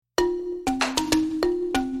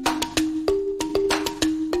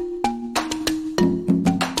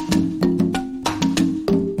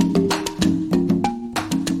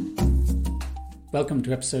welcome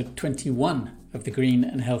to episode 21 of the Green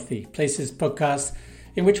and Healthy Places podcast,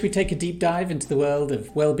 in which we take a deep dive into the world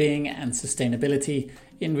of well-being and sustainability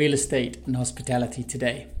in real estate and hospitality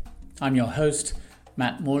today. I'm your host,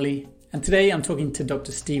 Matt Morley, and today I'm talking to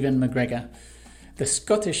Dr. Stephen McGregor, the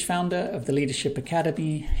Scottish founder of the Leadership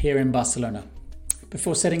Academy here in Barcelona.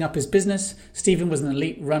 Before setting up his business, Stephen was an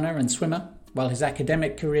elite runner and swimmer, while his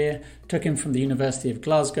academic career took him from the University of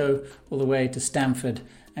Glasgow all the way to Stanford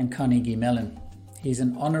and Carnegie Mellon. He's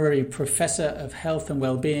an honorary professor of health and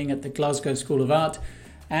well-being at the Glasgow School of Art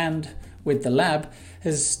and, with the lab,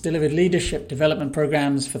 has delivered leadership development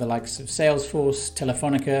programs for the likes of Salesforce,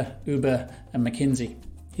 Telefonica, Uber and McKinsey.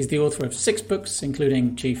 He's the author of 6 books,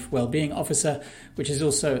 including Chief Wellbeing Officer, which is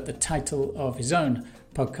also the title of his own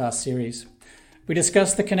podcast series. We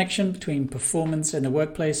discuss the connection between performance in the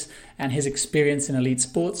workplace and his experience in elite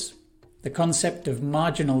sports, the concept of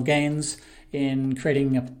marginal gains in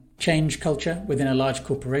creating a change culture within a large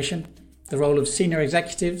corporation, the role of senior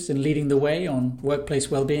executives in leading the way on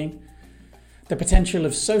workplace well-being, the potential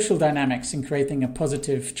of social dynamics in creating a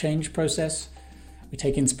positive change process. We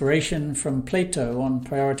take inspiration from Plato on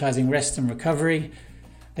prioritizing rest and recovery,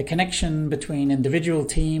 the connection between individual,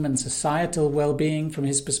 team and societal well-being from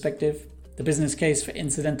his perspective, the business case for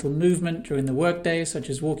incidental movement during the workday,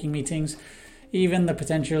 such as walking meetings, even the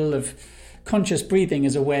potential of conscious breathing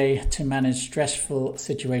as a way to manage stressful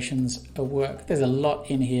situations at work. There's a lot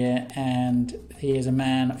in here, and he is a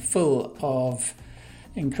man full of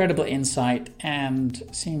incredible insight and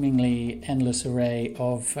seemingly endless array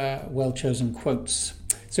of well-chosen quotes.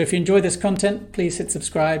 So if you enjoy this content, please hit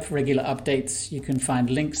subscribe for regular updates. You can find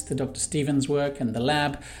links to Dr. Stephen's work and the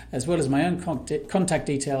lab, as well as my own contact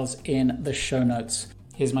details in the show notes.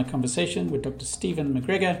 Here's my conversation with Dr. Stephen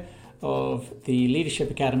McGregor of the Leadership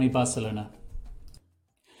Academy Barcelona.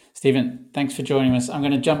 Stephen, thanks for joining us. I'm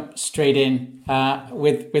going to jump straight in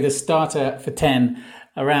with a starter for 10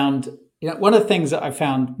 around, one of the things that I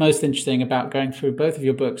found most interesting about going through both of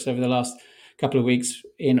your books over the last couple of weeks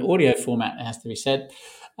in audio format, it has to be said,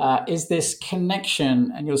 is this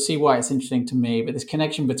connection, and you'll see why it's interesting to me, but this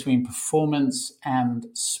connection between performance and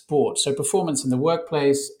sport. So performance in the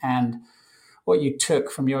workplace and what you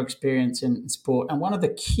took from your experience in sport. And one of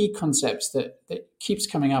the key concepts that keeps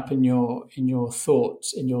coming up in your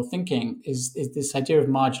thoughts, in your thinking, is this idea of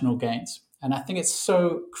marginal gains. And I think it's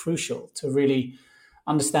so crucial to really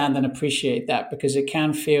understand and appreciate that, because it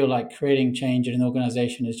can feel like creating change in an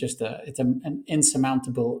organization is just an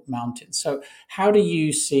insurmountable mountain. So how do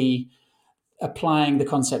you see applying the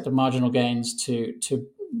concept of marginal gains to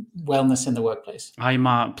wellness in the workplace? Hi,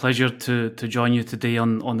 Matt. Pleasure to join you today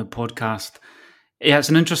on the podcast. Yeah, it's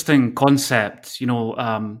an interesting concept. A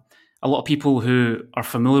lot of people who are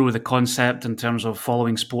familiar with the concept in terms of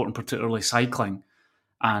following sport, and particularly cycling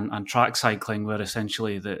and track cycling, where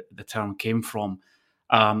essentially the term came from,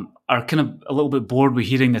 are kind of a little bit bored with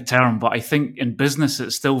hearing the term. But I think in business,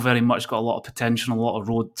 it's still very much got a lot of potential, a lot of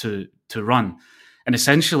road to run. And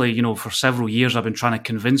essentially, for several years, I've been trying to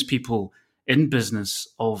convince people in business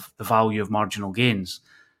of the value of marginal gains.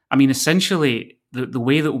 I mean, essentially, the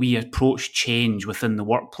way that we approach change within the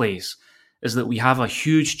workplace is that we have a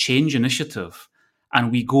huge change initiative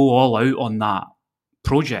and we go all out on that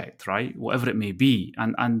project, right? Whatever it may be.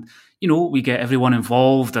 And we get everyone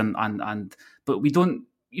involved but we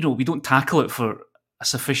don't tackle it for a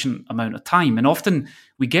sufficient amount of time. And often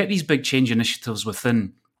we get these big change initiatives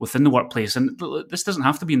within the workplace. And this doesn't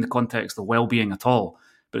have to be in the context of well-being at all,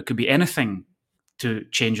 but it could be anything to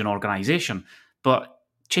change an organization. But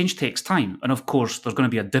change takes time. And of course, there's going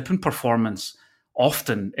to be a dip in performance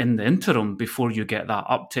often in the interim before you get that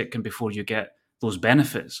uptick and before you get those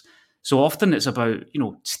benefits. So often it's about,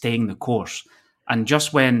 staying the course. And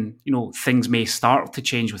just when, things may start to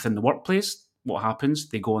change within the workplace, what happens?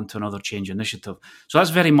 They go into another change initiative. So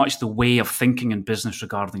that's very much the way of thinking in business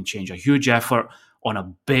regarding change. A huge effort on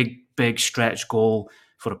a big stretch goal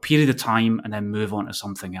for a period of time and then move on to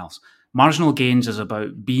something else. Marginal gains is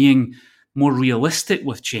about being more realistic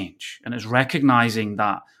with change, and it's recognizing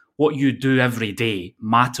that what you do every day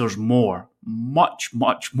matters more, much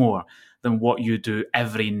more than what you do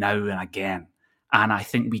every now and again. And I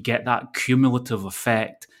think we get that cumulative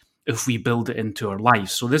effect if we build it into our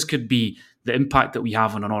lives. So this could be the impact that we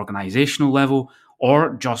have on an organizational level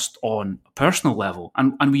or just on a personal level.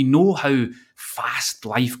 And we know how fast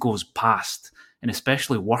life goes past, and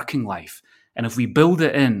especially working life. And if we build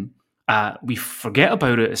it in, we forget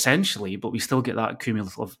about it essentially, but we still get that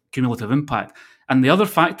cumulative impact. And the other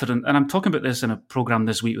factor, and I'm talking about this in a program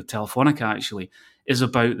this week with Telefonica actually, is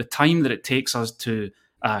about the time that it takes us to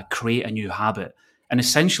create a new habit. And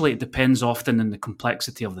essentially, it depends often on the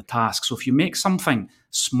complexity of the task. So if you make something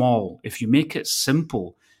small, if you make it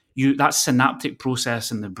simple, that synaptic process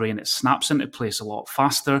in the brain, it snaps into place a lot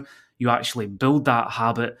faster. You actually build that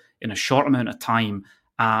habit in a short amount of time,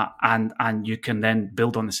 and you can then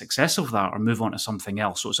build on the success of that or move on to something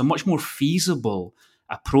else. So it's a much more feasible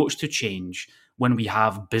approach to change when we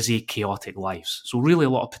have busy, chaotic lives. So really a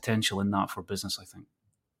lot of potential in that for business, I think.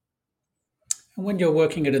 And when you're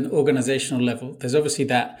working at an organizational level, there's obviously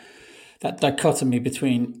that dichotomy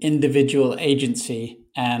between individual agency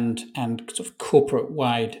and sort of corporate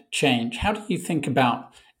wide change. How do you think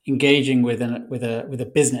about engaging with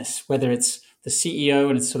a business, whether it's the CEO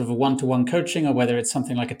and it's sort of a one-to-one coaching, or whether it's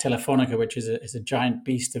something like a Telefonica, which is a giant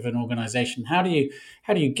beast of an organization? How do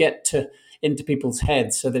you get into people's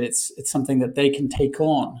heads so that it's something that they can take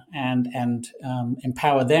on and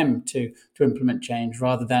empower them to implement change,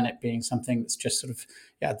 rather than it being something that's just sort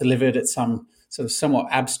of delivered at some sort of somewhat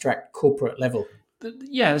abstract corporate level?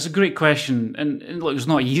 Yeah, it's a great question, and look, it's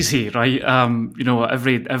not easy, right?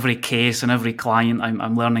 Every case and every client,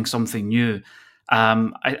 I'm learning something new.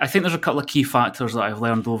 I think there's a couple of key factors that I've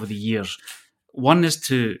learned over the years. One is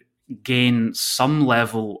to gain some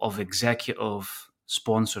level of executive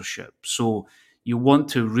sponsorship. So you want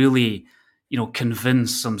to really,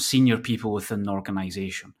 convince some senior people within the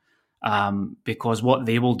organization, because what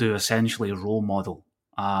they will do essentially is role model,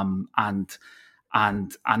 and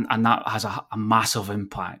that has a massive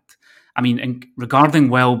impact. I mean, regarding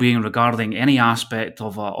well-being, regarding any aspect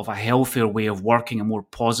of a healthier way of working, a more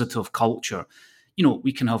positive culture,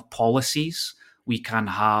 we can have policies, we can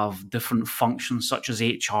have different functions such as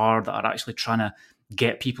HR that are actually trying to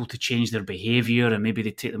get people to change their behavior, and maybe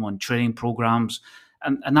they take them on training programs,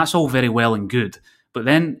 and that's all very well and good. But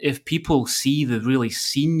then if people see the really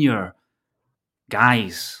senior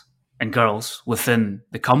guys and girls within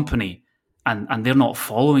the company, and they're not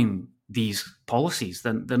following these policies,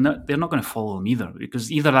 then they're not going to follow them either,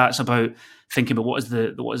 because either that's about thinking about what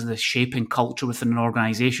is the shaping culture within an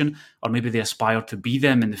organization, or maybe they aspire to be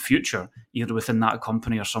them in the future, either within that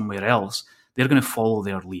company or somewhere else. They're going to follow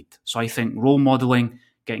their lead. So I think role modeling,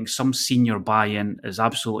 getting some senior buy-in is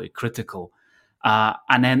absolutely critical.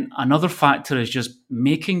 And then another factor is just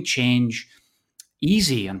making change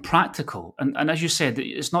easy and practical. And as you said,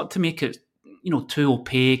 it's not to make it, too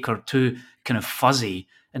opaque or too kind of fuzzy,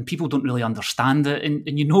 and people don't really understand it.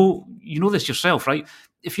 And you know this yourself, right?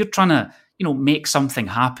 If you're trying to, make something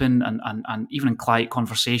happen, and even in client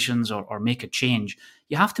conversations or make a change,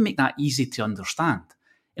 you have to make that easy to understand.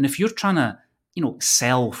 And if you're trying to,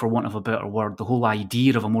 sell, for want of a better word, the whole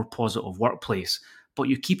idea of a more positive workplace, but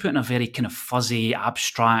you keep it in a very kind of fuzzy,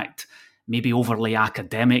 abstract, maybe overly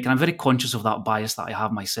academic, and I'm very conscious of that bias that I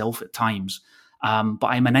have myself at times. But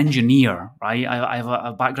I'm an engineer, right? I have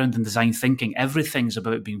a background in design thinking. Everything's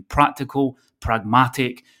about being practical,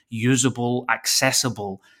 pragmatic, usable,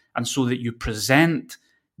 accessible, and so that you present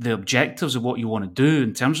the objectives of what you want to do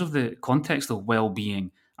in terms of the context of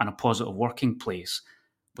well-being and a positive working place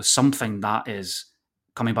with something that is,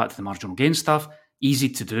 coming back to the marginal gain stuff, easy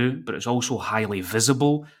to do, but it's also highly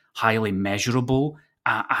visible, highly measurable,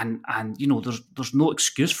 and there's no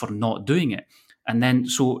excuse for not doing it. And then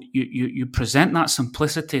so you present that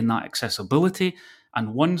simplicity and that accessibility,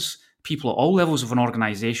 and once people at all levels of an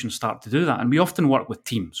organization start to do that, and we often work with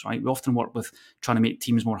teams, right? We often work with trying to make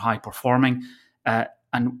teams more high performing,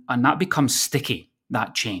 and that becomes sticky,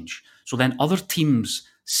 that change. So then other teams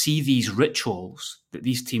see these rituals that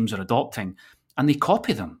these teams are adopting, and they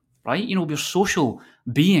copy them, right? We're social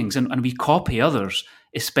beings, and we copy others,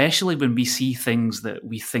 especially when we see things that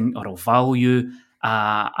we think are of value,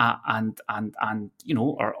 and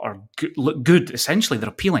look good. Essentially, they're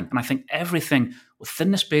appealing. And I think everything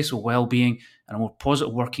within the space of well-being and a more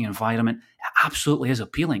positive working environment absolutely is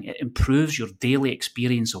appealing. It improves your daily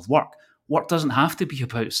experience of work. Work doesn't have to be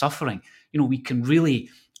about suffering. We can really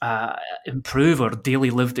improve our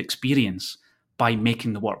daily lived experience by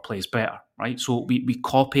making the workplace better, right? So we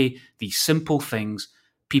copy these simple things.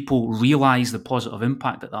 People realize the positive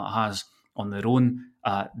impact that has on their own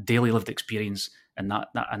daily lived experience, and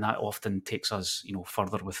that often takes us,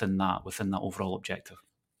 further within that overall objective.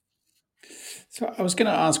 So I was going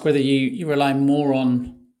to ask whether you rely more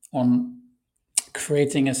on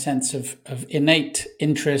creating a sense of innate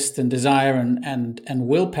interest and desire and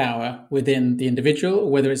willpower within the individual,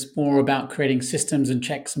 or whether it's more about creating systems and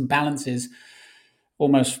checks and balances,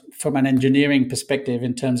 almost from an engineering perspective,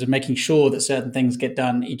 in terms of making sure that certain things get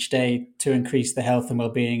done each day to increase the health and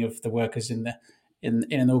well-being of the workers in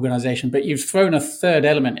an organization. But you've thrown a third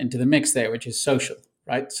element into the mix there, which is social,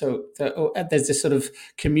 right? So there's this sort of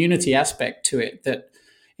community aspect to it that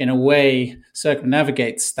in a way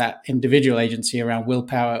circumnavigates that individual agency around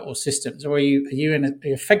willpower or systems? Or are you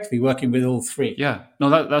effectively working with all three? Yeah, no,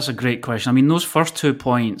 that's a great question. I mean, those first 2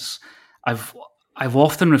 points, I've I've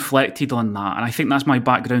often reflected on that, and I think that's my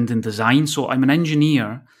background in design. So I'm an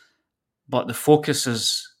engineer, but the focus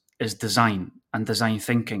is design and design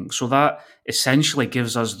thinking. So that essentially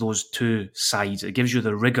gives us those two sides. It gives you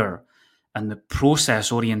the rigor and the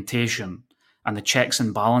process orientation and the checks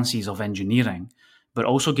and balances of engineering, but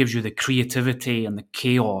also gives you the creativity and the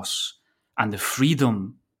chaos and the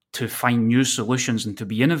freedom to find new solutions and to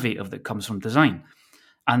be innovative that comes from design.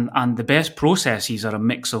 And the best processes are a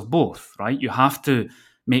mix of both, right? You have to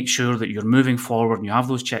make sure that you're moving forward and you have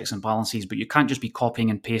those checks and balances, but you can't just be copying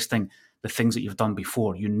and pasting the things that you've done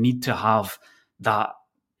before. You need to have that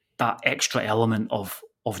extra element of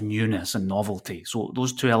newness and novelty. So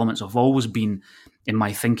those two elements have always been in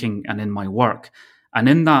my thinking and in my work. And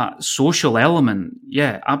in that social element,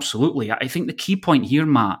 yeah, absolutely. I think the key point here,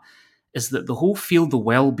 Matt, is that the whole field of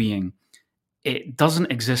well-being, it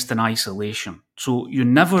doesn't exist in isolation. So you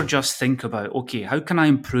never just think about, okay, how can I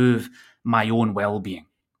improve my own well-being?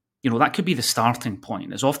 That could be the starting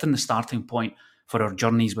point. It's often the starting point for our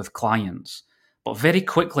journeys with clients. But very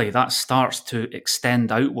quickly, that starts to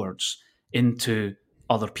extend outwards into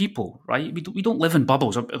other people, right? We don't live in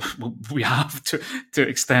bubbles. We have to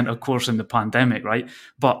extent, of course, in the pandemic, right?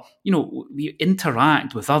 But, we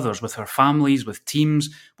interact with others, with our families, with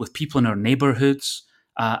teams, with people in our neighborhoods.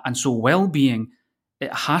 And so well-being,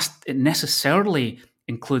 it necessarily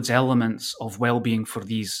includes elements of well-being for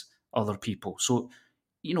these other people. So,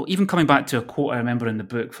 even coming back to a quote I remember in the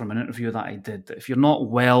book from an interview that I did, that if you're not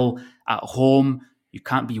well at home, you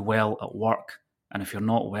can't be well at work. And if you're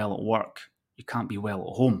not well at work, you can't be well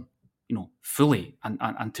at home, fully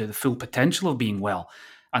and to the full potential of being well.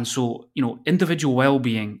 And so, individual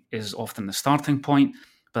well-being is often the starting point,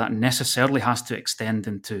 but that necessarily has to extend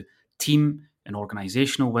into team and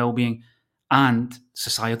organizational well-being and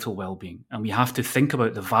societal well-being. And we have to think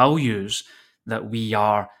about the values that we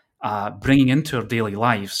are bringing into our daily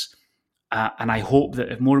lives. And I hope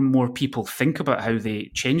that if more and more people think about how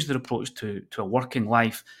they change their approach to a working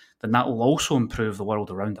life, then that will also improve the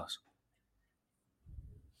world around us.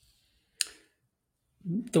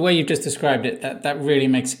 The way you've just described it, that really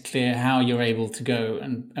makes it clear how you're able to go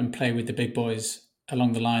and play with the big boys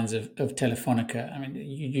along the lines of Telefonica. I mean,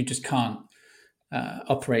 you just can't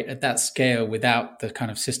operate at that scale without the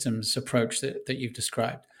kind of systems approach that you've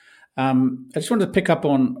described. I just wanted to pick up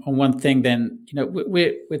on one thing. Then,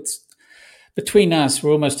 it's between us,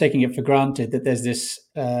 we're almost taking it for granted that there's this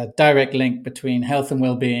direct link between health and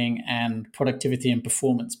well-being and productivity and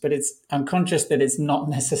performance. But I'm conscious that it's not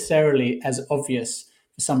necessarily as obvious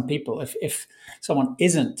for some people. If someone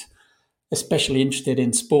isn't especially interested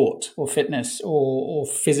in sport or fitness or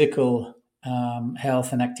physical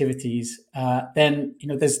health and activities, then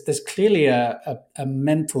there's clearly a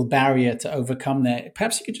mental barrier to overcome there.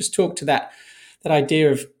 Perhaps you could just talk to that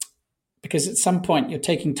idea of, because at some point you're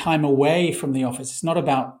taking time away from the office. It's not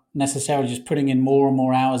about necessarily just putting in more and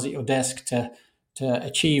more hours at your desk to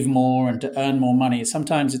achieve more and to earn more money.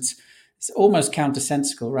 Sometimes it's almost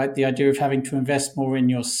countersensical, right? The idea of having to invest more in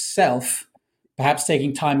yourself, perhaps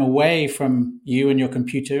taking time away from you and your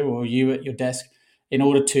computer or you at your desk in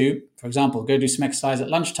order to, for example, go do some exercise at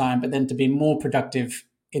lunchtime, but then to be more productive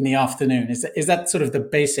in the afternoon. Is that sort of the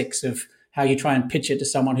basics of how you try and pitch it to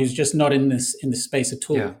someone who's just not in this space at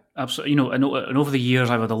all? Yeah, absolutely. And over the years,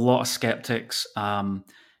 I've had a lot of skeptics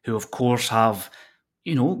who, of course, have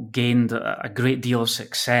gained a great deal of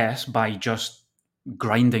success by just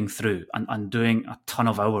grinding through and doing a ton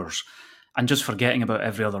of hours and just forgetting about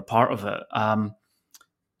every other part of it.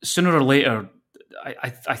 Sooner or later,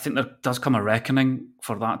 I think there does come a reckoning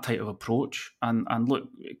for that type of approach. And look,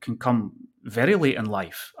 it can come very late in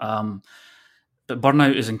life. But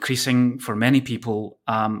burnout is increasing for many people.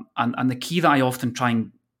 And the key that I often try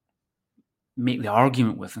and make the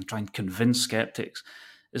argument with and try and convince skeptics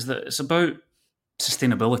is that it's about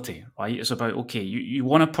sustainability, right? It's about, okay, you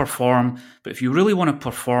want to perform, but if you really want to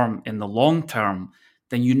perform in the long term,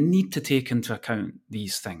 then you need to take into account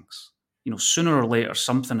these things. Sooner or later,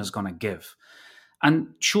 something is going to give. And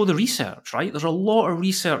show the research, right? There's a lot of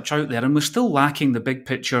research out there, and we're still lacking the big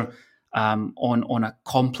picture on a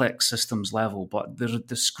complex systems level. But there are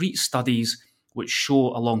discrete studies which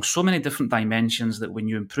show along so many different dimensions that when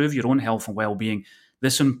you improve your own health and well-being,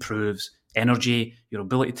 this improves energy, your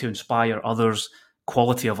ability to inspire others,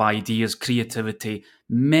 quality of ideas, creativity,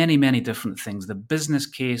 many, many different things. The business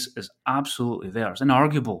case is absolutely there. It's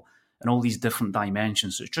inarguable in all these different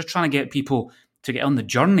dimensions. So it's just trying to get people to get on the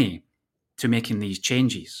journey to making these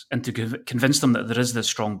changes and to convince them that there is this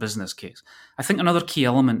strong business case. I think another key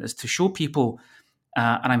element is to show people,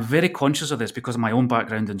 and I'm very conscious of this because of my own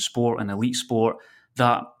background in sport and elite sport,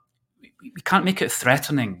 that we can't make it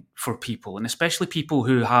threatening for people, and especially people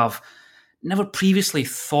who have never previously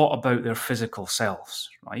thought about their physical selves,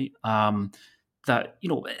 right? That,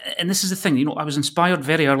 and this is the thing, I was inspired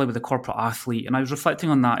very early with the corporate athlete, and I was reflecting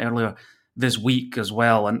on that earlier this week as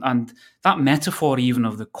well. And that metaphor even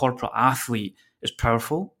of the corporate athlete is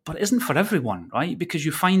powerful, but it isn't for everyone, right? Because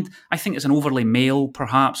you find, I think it's an overly male,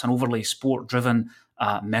 perhaps an overly sport-driven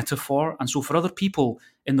metaphor. And so for other people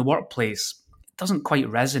in the workplace, it doesn't quite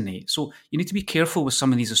resonate. So you need to be careful with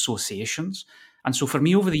some of these associations. And so for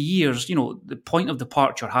me over the years, the point of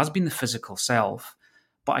departure has been the physical self,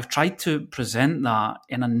 but I've tried to present that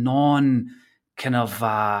in a non kind of,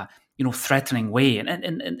 threatening way.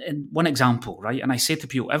 And one example, right? And I say to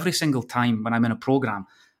people every single time when I'm in a program,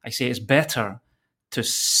 I say it's better to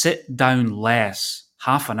sit down less,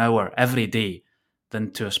 half an hour every day,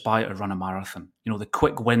 than to aspire to run a marathon. The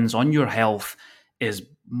quick wins on your health is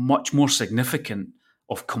much more significant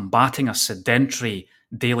of combating a sedentary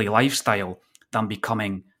daily lifestyle than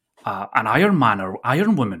becoming an Ironman or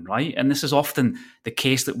Ironwoman, right? And this is often the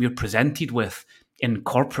case that we're presented with in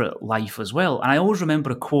corporate life as well. And I always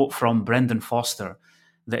remember a quote from Brendan Foster,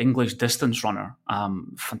 the English distance runner,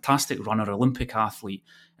 fantastic runner, Olympic athlete.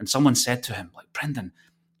 And someone said to him, like, Brendan,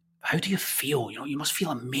 how do you feel? You must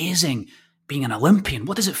feel amazing being an Olympian.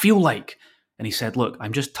 What does it feel like? And he said, look,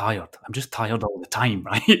 I'm just tired. I'm just tired all the time,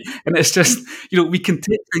 right? And it's just, we can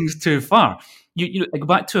take things too far. I go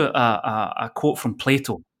back to a quote from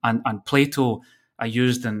Plato, and Plato I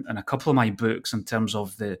used in a couple of my books in terms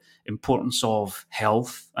of the importance of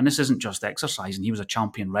health. And this isn't just exercise, and he was a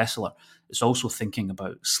champion wrestler. It's also thinking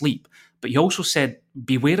about sleep. But he also said,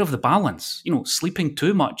 beware of the balance. Sleeping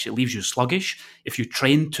too much, it leaves you sluggish. If you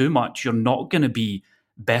train too much, you're not going to be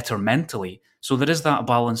better mentally. So there is that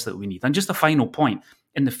balance that we need. And just a final point,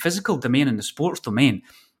 in the physical domain, in the sports domain,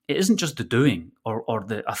 it isn't just the doing or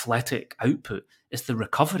the athletic output, it's the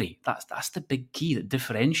recovery. That's the big key that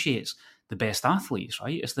differentiates the best athletes,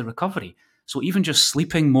 right? It's the recovery. So even just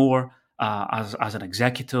sleeping more as an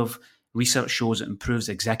executive, research shows it improves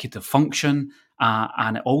executive function,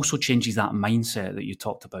 and it also changes that mindset that you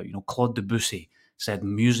talked about. Claude Debussy said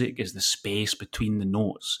music is the space between the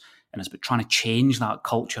notes. And it's about trying to change that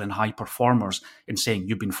culture in high performers and saying,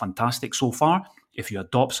 you've been fantastic so far. If you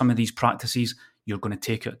adopt some of these practices, you're going to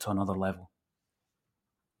take it to another level.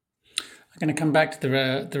 I'm going to come back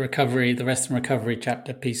to the recovery, the rest and recovery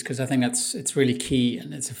chapter piece, because I think it's really key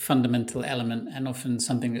and it's a fundamental element and often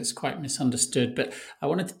something that's quite misunderstood. But I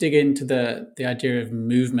wanted to dig into the idea of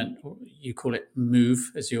movement, or you call it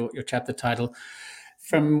MOVE as your chapter title.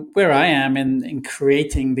 From where I am in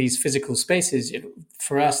creating these physical spaces,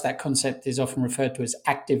 for us, that concept is often referred to as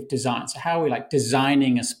active design. So how are we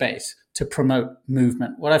designing a space to promote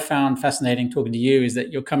movement? What I found fascinating talking to you is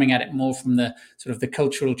that you're coming at it more from the sort of the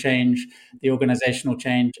cultural change, the organizational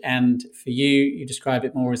change. And for you describe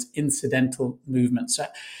it more as incidental movement. So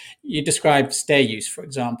you described stair use, for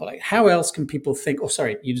example. How else can people think,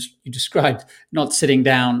 you described not sitting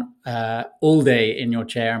down all day in your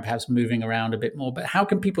chair and perhaps moving around a bit more, but how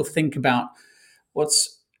can people think about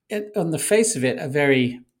what's on the face of it a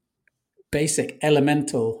very basic,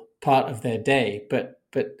 elemental part of their day, but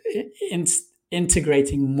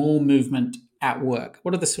integrating more movement at work?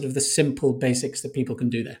 What are the sort of the simple basics that people can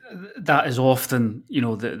do there? That is often,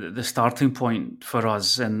 the starting point for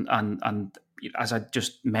us, and as I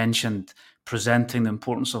just mentioned, presenting the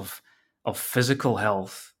importance of physical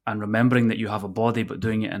health and remembering that you have a body, but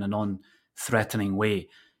doing it in a non-threatening way.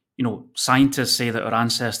 Scientists say that our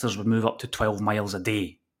ancestors would move up to 12 miles a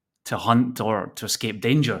day to hunt or to escape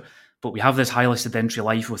danger, but we have this highly sedentary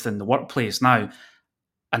life within the workplace now.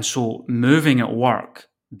 And so moving at work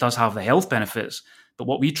does have the health benefits, but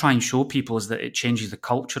what we try and show people is that it changes the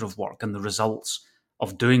culture of work and the results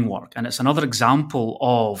of doing work. And it's another example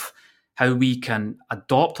of how we can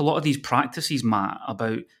adopt a lot of these practices, Matt,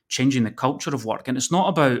 about changing the culture of work. And it's not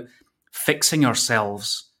about fixing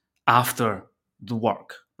ourselves after the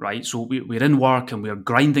work, right? So we're in work and we're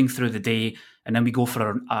grinding through the day, and then we go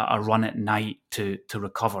for a run at night to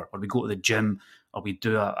recover, or we go to the gym, or we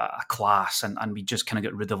do a class, and we just kind of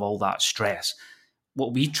get rid of all that stress.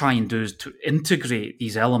 What we try and do is to integrate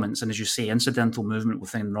these elements, and as you say, incidental movement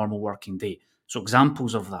within a normal working day. So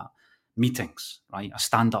examples of that, meetings, right? A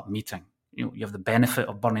stand-up meeting. You have the benefit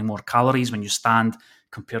of burning more calories when you stand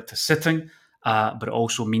compared to sitting, but it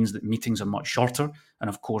also means that meetings are much shorter. And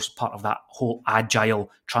of course, part of that whole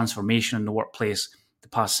agile transformation in the workplace, the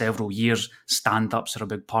past several years, stand-ups are a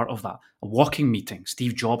big part of that. A walking meeting.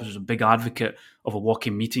 Steve Jobs was a big advocate of a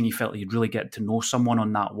walking meeting. He felt he'd really get to know someone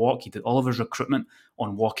on that walk. He did all of his recruitment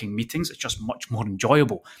on walking meetings. It's just much more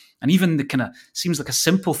enjoyable. And even the kind of seems like a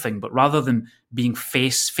simple thing, but rather than being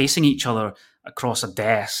facing each other across a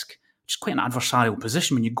desk, which is quite an adversarial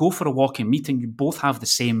position, when you go for a walking meeting, you both have the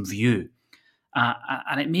same view.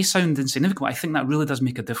 And it may sound insignificant, but I think that really does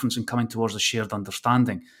make a difference in coming towards a shared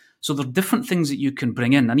understanding. So there are different things that you can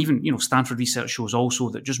bring in. And even, Stanford research shows also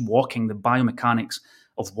that just walking, the biomechanics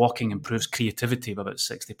of walking improves creativity by about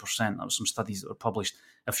 60%. That was some studies that were published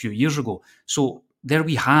a few years ago. So there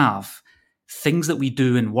we have things that we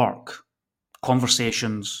do in work,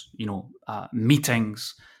 conversations,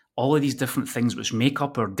 meetings, all of these different things which make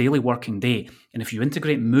up our daily working day. And if you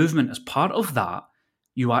integrate movement as part of that,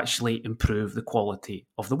 you actually improve the quality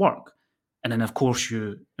of the work. And then, of course,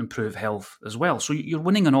 you improve health as well. So you're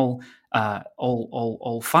winning on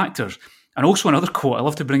all factors. And also another quote, I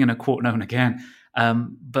love to bring in a quote now and again,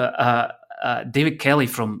 but David Kelly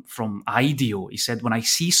from IDEO, he said, "When I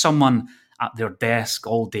see someone at their desk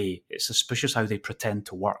all day, it's suspicious how they pretend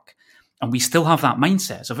to work." And we still have that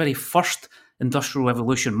mindset. It's a very first industrial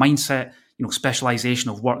revolution mindset, specialization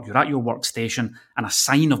of work. You're at your workstation, and a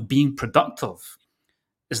sign of being productive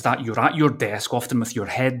is that you're at your desk, often with your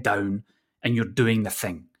head down, and you're doing the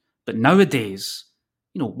thing. But nowadays,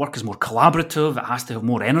 work is more collaborative. It has to have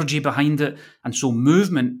more energy behind it. And so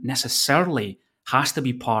movement necessarily has to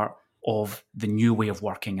be part of the new way of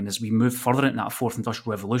working. And as we move further into that fourth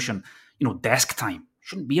industrial revolution, desk time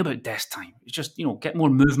shouldn't be about desk time. It's just, get more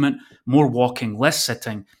movement, more walking, less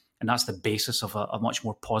sitting. And that's the basis of a much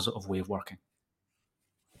more positive way of working.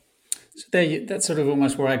 So that's sort of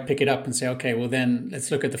almost where I pick it up and say, okay, well then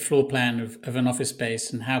let's look at the floor plan of an office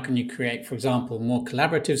space and how can you create, for example, more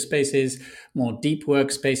collaborative spaces, more deep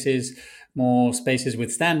work spaces, more spaces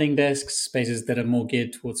with standing desks, spaces that are more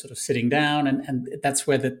geared towards sort of sitting down. And that's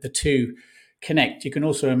where the two connect. You can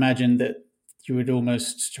also imagine that you would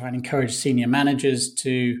almost try and encourage senior managers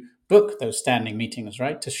to book those standing meetings,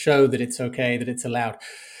 right? To show that it's okay, that it's allowed.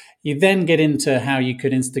 You then get into how you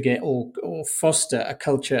could instigate or foster a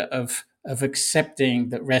culture of accepting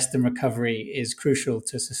that rest and recovery is crucial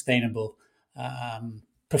to sustainable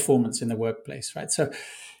performance in the workplace, right? So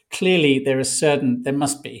clearly there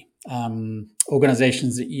must be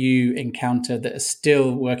organizations that you encounter that are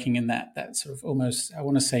still working in that sort of almost, I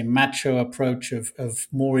want to say, macho approach of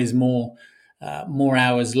more is more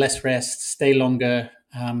hours, less rest, stay longer.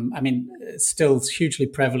 It's still hugely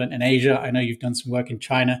prevalent in Asia. I know you've done some work in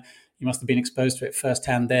China. You must have been exposed to it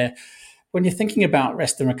firsthand there. When you're thinking about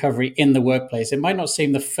rest and recovery in the workplace, it might not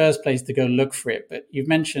seem the first place to go look for it, but you've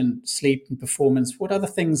mentioned sleep and performance. What other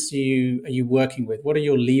things are you working with? What are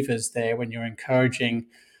your levers there when you're encouraging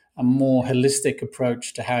a more holistic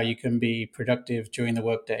approach to how you can be productive during the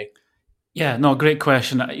workday? Yeah, no, great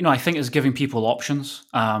question. I think it's giving people options,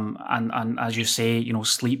 and as you say,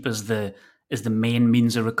 sleep is the main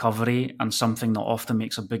means of recovery and something that often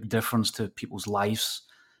makes a big difference to people's lives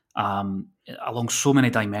along so many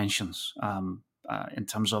dimensions in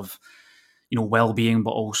terms of well-being,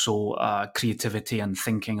 but also creativity and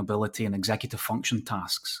thinking ability and executive function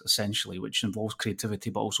tasks, essentially, which involves creativity,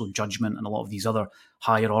 but also judgment and a lot of these other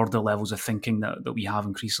higher order levels of thinking that we have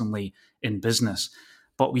increasingly in business.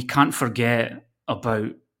 But we can't forget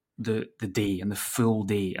about the day and the full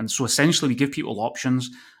day. And so essentially we give people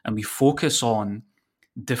options and we focus on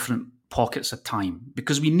different pockets of time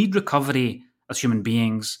because we need recovery as human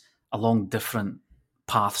beings along different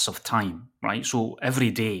paths of time, right? So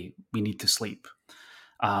every day we need to sleep.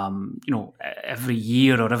 Every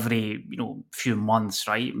year or every, few months,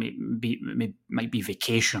 right? Might be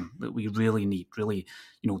vacation that we really need, really,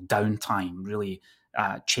 downtime, really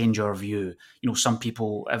change our view. Some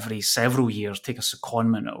people every several years take a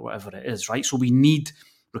secondment or whatever it is, right? So we need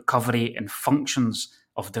recovery in functions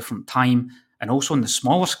of different time and also on the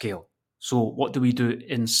smaller scale. So what do we do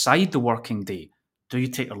inside the working day? Do you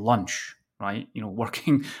take a lunch? Right,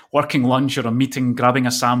 working lunch or a meeting, grabbing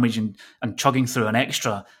a sandwich and chugging through an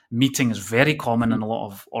extra meeting is very common in a lot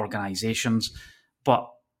of organizations. But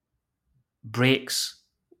breaks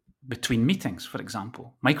between meetings, for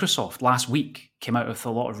example, Microsoft last week came out with a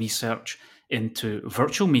lot of research into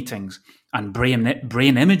virtual meetings and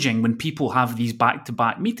brain imaging when people have these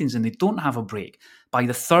back-to-back meetings and they don't have a break. By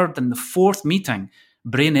the third and the fourth meeting,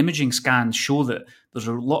 brain imaging scans show that there's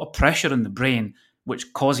a lot of pressure in the brain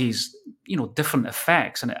which causes, different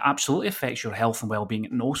effects, and it absolutely affects your health and well-being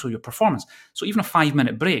and also your performance. So even a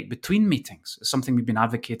 5-minute break between meetings is something we've been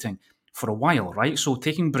advocating for a while, right? So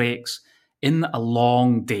taking breaks in a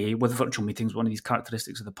long day with virtual meetings, one of these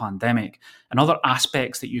characteristics of the pandemic, and other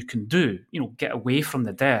aspects that you can do, get away from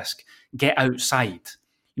the desk, get outside.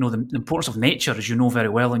 The importance of nature, as you know very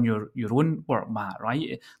well in your own work, Matt,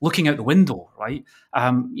 right? Looking out the window, right?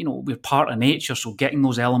 We're part of nature, so getting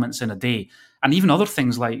those elements in a day. And even other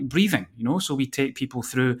things like breathing, so we take people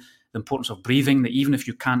through the importance of breathing, that even if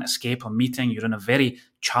you can't escape a meeting, you're in a very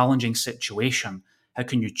challenging situation. How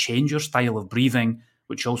can you change your style of breathing,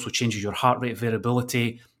 which also changes your heart rate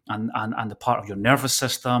variability and the part of your nervous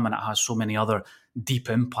system, and it has so many other deep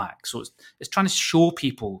impacts. So it's trying to show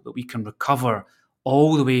people that we can recover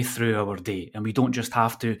all the way through our day, and we don't just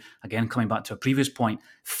have to, again, coming back to a previous point,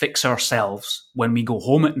 fix ourselves when we go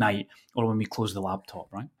home at night or when we close the laptop,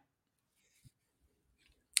 right?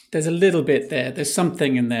 There's a little bit there. There's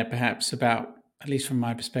something in there, perhaps, about, at least from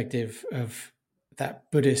my perspective, of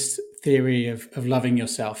that Buddhist theory of loving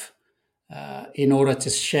yourself in order to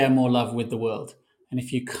share more love with the world. And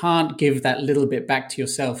if you can't give that little bit back to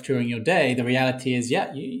yourself during your day, the reality is,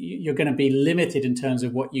 you're going to be limited in terms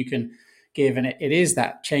of what you can give. And it is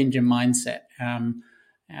that change in mindset.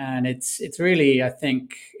 And it's really, I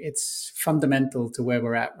think, it's fundamental to where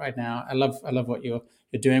we're at right now. I love what you're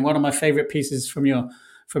doing. One of my favorite pieces from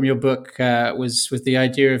your book was the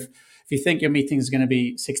idea of, if you think your meeting is going to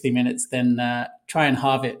be 60 minutes, then try and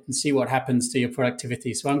halve it and see what happens to your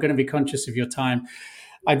productivity. So I'm going to be conscious of your time.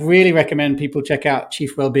 I'd really recommend people check out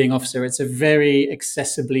Chief Wellbeing Officer. It's a very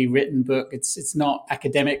accessibly written book. It's not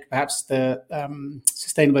academic. Perhaps the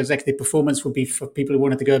Sustainable Executive Performance would be for people who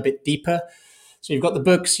wanted to go a bit deeper. So you've got the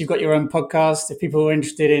books, you've got your own podcast. If people are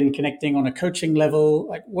interested in connecting on a coaching level,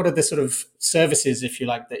 like, what are the sort of services, if you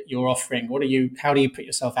like, that you're offering? How do you put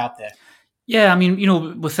yourself out there? Yeah, I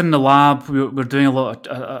mean, within the lab, we're doing a lot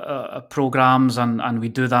of programs, and we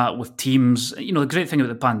do that with teams. The great thing about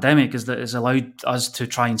the pandemic is that it's allowed us to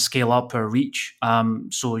try and scale up our reach.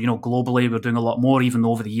 So, globally, we're doing a lot more, even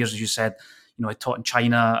though over the years, as you said, I taught in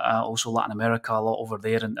China, also Latin America, a lot over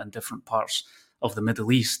there, and different parts of the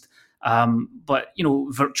Middle East. But,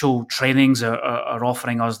 virtual trainings are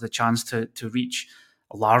offering us the chance to reach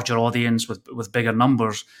a larger audience with bigger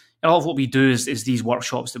numbers. A lot of what we do is these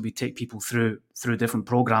workshops that we take people through different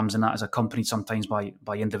programs, and that is accompanied sometimes by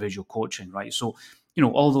individual coaching, right? So,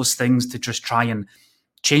 all those things to just try and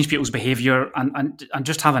change people's behavior and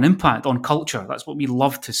just have an impact on culture. That's what we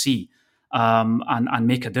love to see, and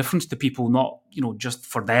make a difference to people, not, just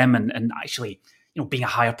for them and actually, being a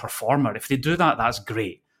higher performer. If they do that, that's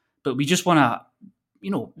great. But we just want to,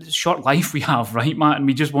 short life we have, right, Matt? And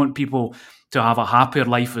we just want people to have a happier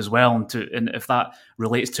life as well. And if that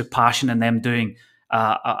relates to passion and them doing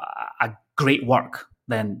a great work,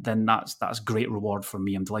 then that's great reward for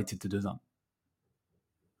me. I'm delighted to do that.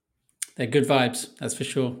 They're good vibes, that's for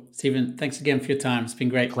sure. Stephen, thanks again for your time. It's been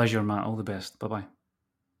great. Pleasure, Matt. All the best. Bye-bye.